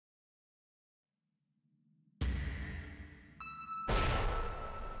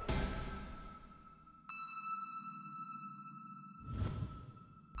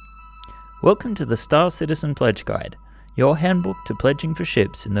Welcome to the Star Citizen Pledge Guide, your handbook to pledging for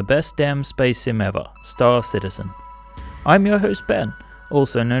ships in the best damn space sim ever, Star Citizen. I'm your host Ben,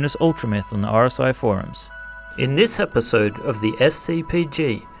 also known as Ultramyth on the RSI forums. In this episode of the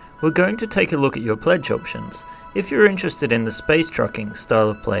SCPG, we're going to take a look at your pledge options if you're interested in the space trucking style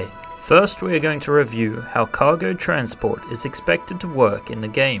of play. First, we are going to review how cargo transport is expected to work in the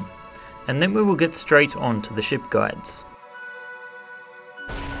game, and then we will get straight on to the ship guides.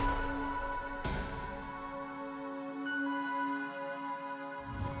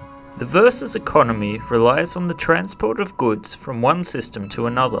 The Versus economy relies on the transport of goods from one system to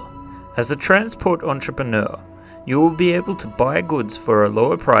another. As a transport entrepreneur, you will be able to buy goods for a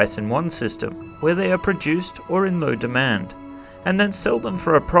lower price in one system where they are produced or in low demand, and then sell them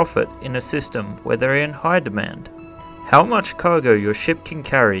for a profit in a system where they are in high demand. How much cargo your ship can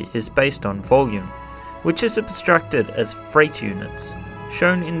carry is based on volume, which is abstracted as freight units,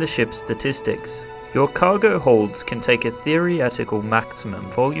 shown in the ship's statistics. Your cargo holds can take a theoretical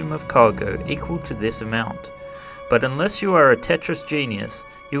maximum volume of cargo equal to this amount, but unless you are a Tetris genius,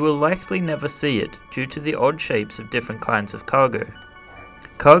 you will likely never see it due to the odd shapes of different kinds of cargo.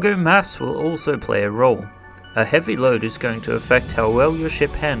 Cargo mass will also play a role. A heavy load is going to affect how well your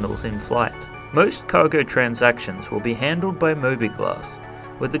ship handles in flight. Most cargo transactions will be handled by Mobiglass,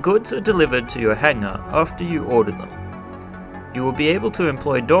 where the goods are delivered to your hangar after you order them. You will be able to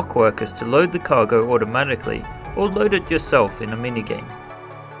employ dock workers to load the cargo automatically or load it yourself in a minigame.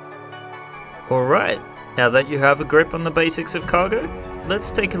 Alright, now that you have a grip on the basics of cargo,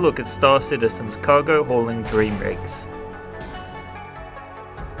 let's take a look at Star Citizen's cargo hauling dream rigs.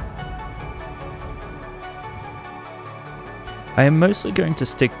 I am mostly going to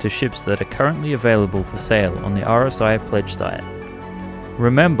stick to ships that are currently available for sale on the RSI pledge site.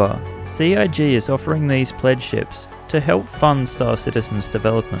 Remember, CIG is offering these pledge ships to help fund Star Citizen's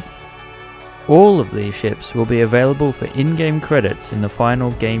development. All of these ships will be available for in-game credits in the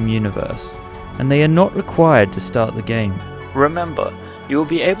final game universe, and they are not required to start the game. Remember, you will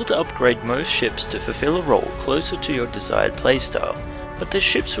be able to upgrade most ships to fulfill a role closer to your desired playstyle, but the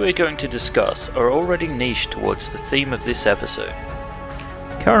ships we are going to discuss are already niche towards the theme of this episode.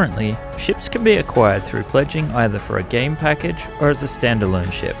 Currently, ships can be acquired through pledging either for a game package or as a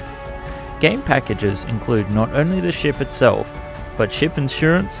standalone ship. Game packages include not only the ship itself, but ship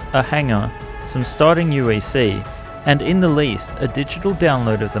insurance, a hangar, some starting UEC, and in the least, a digital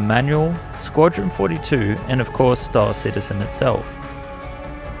download of the manual, Squadron 42, and of course Star Citizen itself.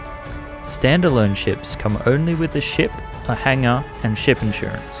 Standalone ships come only with the ship, a hangar, and ship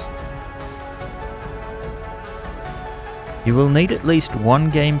insurance. You will need at least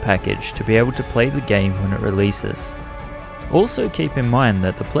one game package to be able to play the game when it releases. Also keep in mind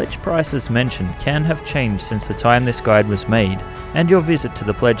that the pledge prices mentioned can have changed since the time this guide was made and your visit to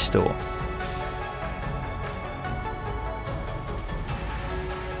the pledge store.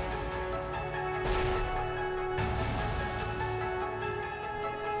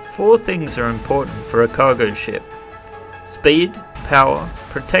 Four things are important for a cargo ship: speed, power,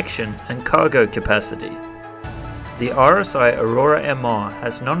 protection, and cargo capacity. The RSI Aurora MR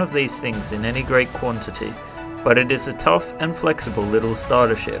has none of these things in any great quantity, but it is a tough and flexible little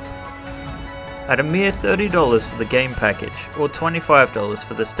starter ship. At a mere $30 for the game package, or $25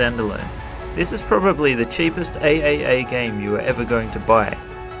 for the standalone, this is probably the cheapest AAA game you are ever going to buy.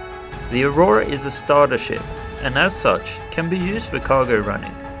 The Aurora is a starter ship, and as such, can be used for cargo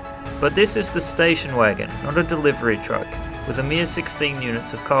running. But this is the station wagon, not a delivery truck, with a mere 16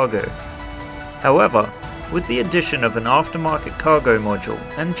 units of cargo. However, with the addition of an aftermarket cargo module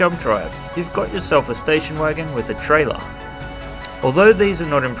and jump drive, you've got yourself a station wagon with a trailer. Although these are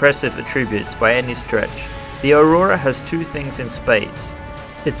not impressive attributes by any stretch, the Aurora has two things in spades: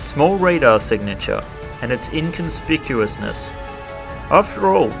 its small radar signature and its inconspicuousness. After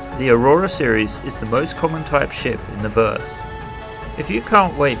all, the Aurora series is the most common type ship in the verse. If you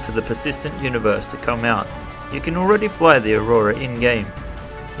can't wait for the persistent universe to come out, you can already fly the Aurora in-game.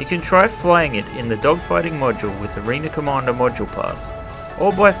 You can try flying it in the dogfighting module with Arena Commander Module Pass,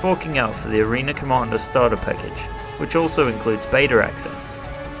 or by forking out for the Arena Commander Starter Package, which also includes beta access.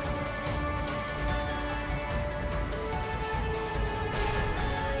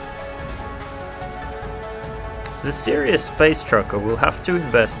 The serious space trucker will have to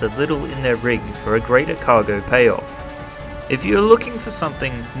invest a little in their rig for a greater cargo payoff. If you are looking for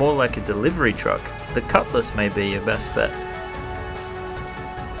something more like a delivery truck, the Cutlass may be your best bet.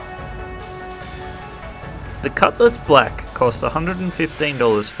 The Cutlass Black costs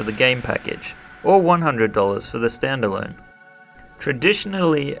 $115 for the game package, or $100 for the standalone.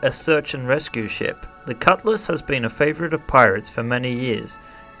 Traditionally a search and rescue ship, the Cutlass has been a favourite of pirates for many years,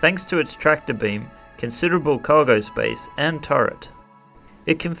 thanks to its tractor beam, considerable cargo space, and turret.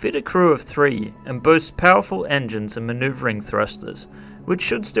 It can fit a crew of 3 and boasts powerful engines and maneuvering thrusters, which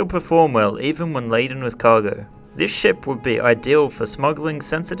should still perform well even when laden with cargo. This ship would be ideal for smuggling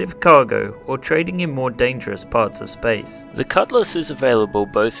sensitive cargo or trading in more dangerous parts of space. The Cutlass is available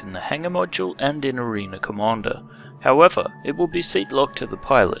both in the hangar module and in Arena Commander. However, it will be seat locked to the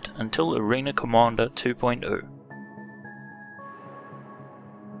pilot until Arena Commander 2.0.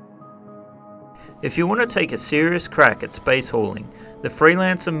 If you want to take a serious crack at space hauling, the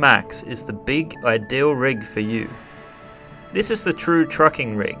Freelancer Max is the big ideal rig for you. This is the true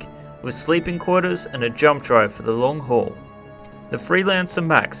trucking rig, with sleeping quarters and a jump drive for the long haul. The Freelancer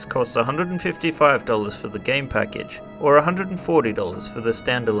Max costs $155 for the game package, or $140 for the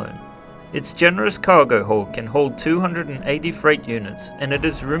standalone. Its generous cargo hold can hold 280 freight units, and it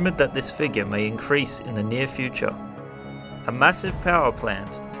is rumoured that this figure may increase in the near future. A massive power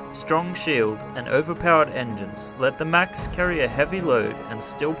plant, strong shield, and overpowered engines let the Max carry a heavy load and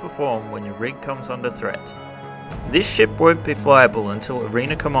still perform when your rig comes under threat. This ship won't be flyable until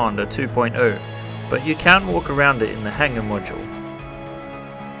Arena Commander 2.0, but you can walk around it in the hangar module.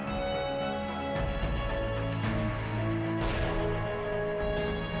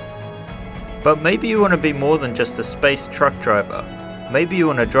 But maybe you want to be more than just a space truck driver. Maybe you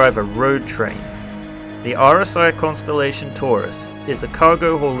want to drive a road train. The RSI Constellation Taurus is a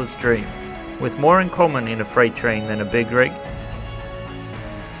cargo hauler's dream, with more in common in a freight train than a big rig.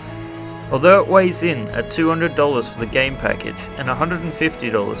 Although it weighs in at $200 for the game package and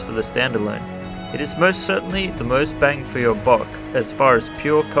 $150 for the standalone, it is most certainly the most bang for your buck as far as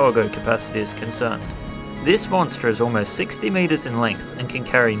pure cargo capacity is concerned. This monster is almost 60 meters in length and can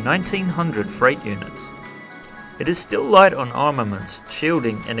carry 1900 freight units. It is still light on armaments,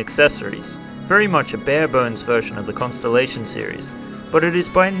 shielding and accessories, very much a bare bones version of the Constellation series, but it is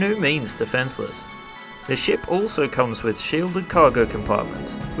by no means defenseless. The ship also comes with shielded cargo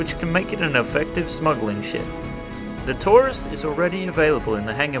compartments, which can make it an effective smuggling ship. The Taurus is already available in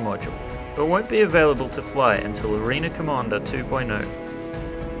the hangar module, but won't be available to fly until Arena Commander 2.0.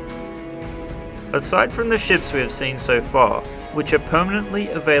 Aside from the ships we have seen so far, which are permanently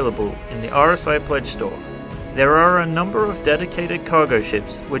available in the RSI Pledge Store, there are a number of dedicated cargo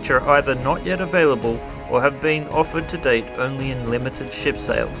ships which are either not yet available or have been offered to date only in limited ship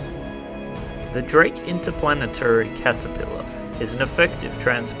sales. The Drake Interplanetary Caterpillar is an effective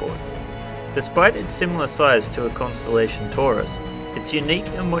transport. Despite its similar size to a Constellation Taurus, its unique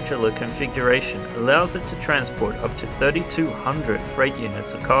and modular configuration allows it to transport up to 3,200 freight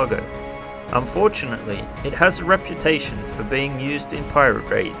units of cargo. Unfortunately, it has a reputation for being used in pirate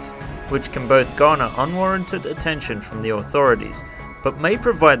raids, which can both garner unwarranted attention from the authorities, but may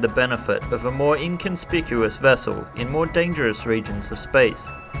provide the benefit of a more inconspicuous vessel in more dangerous regions of space.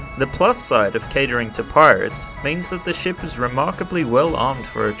 The plus side of catering to pirates means that the ship is remarkably well armed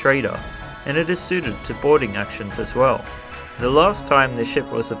for a trader, and it is suited to boarding actions as well. The last time this ship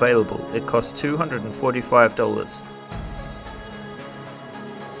was available, it cost $245.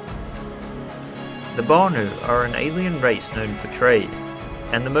 The Banu are an alien race known for trade,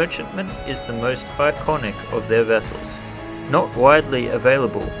 and the merchantman is the most iconic of their vessels. Not widely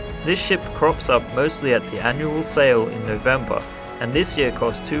available, this ship crops up mostly at the annual sale in November, and this year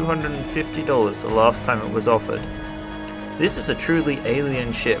cost $250 the last time it was offered. This is a truly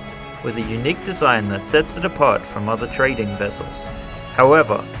alien ship, with a unique design that sets it apart from other trading vessels.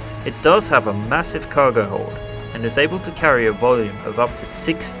 However, it does have a massive cargo hold, and is able to carry a volume of up to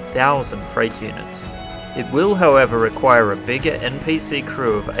 6,000 freight units. It will however require a bigger NPC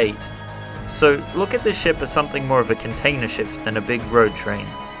crew of 8, so look at this ship as something more of a container ship than a big road train.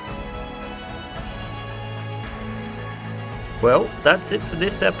 Well, that's it for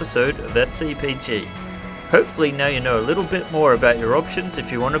this episode of SCPG. Hopefully now you know a little bit more about your options if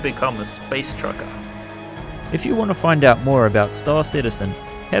you want to become a space trucker. If you want to find out more about Star Citizen,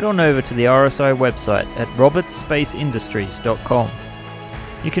 head on over to the RSI website at robertspaceindustries.com.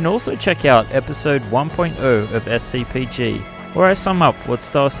 You can also check out episode 1.0 of SCPG, where I sum up what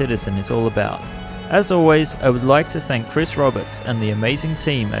Star Citizen is all about. As always, I would like to thank Chris Roberts and the amazing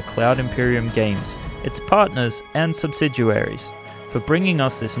team at Cloud Imperium Games, its partners and subsidiaries, for bringing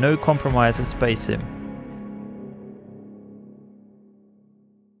us this no-compromiser space sim.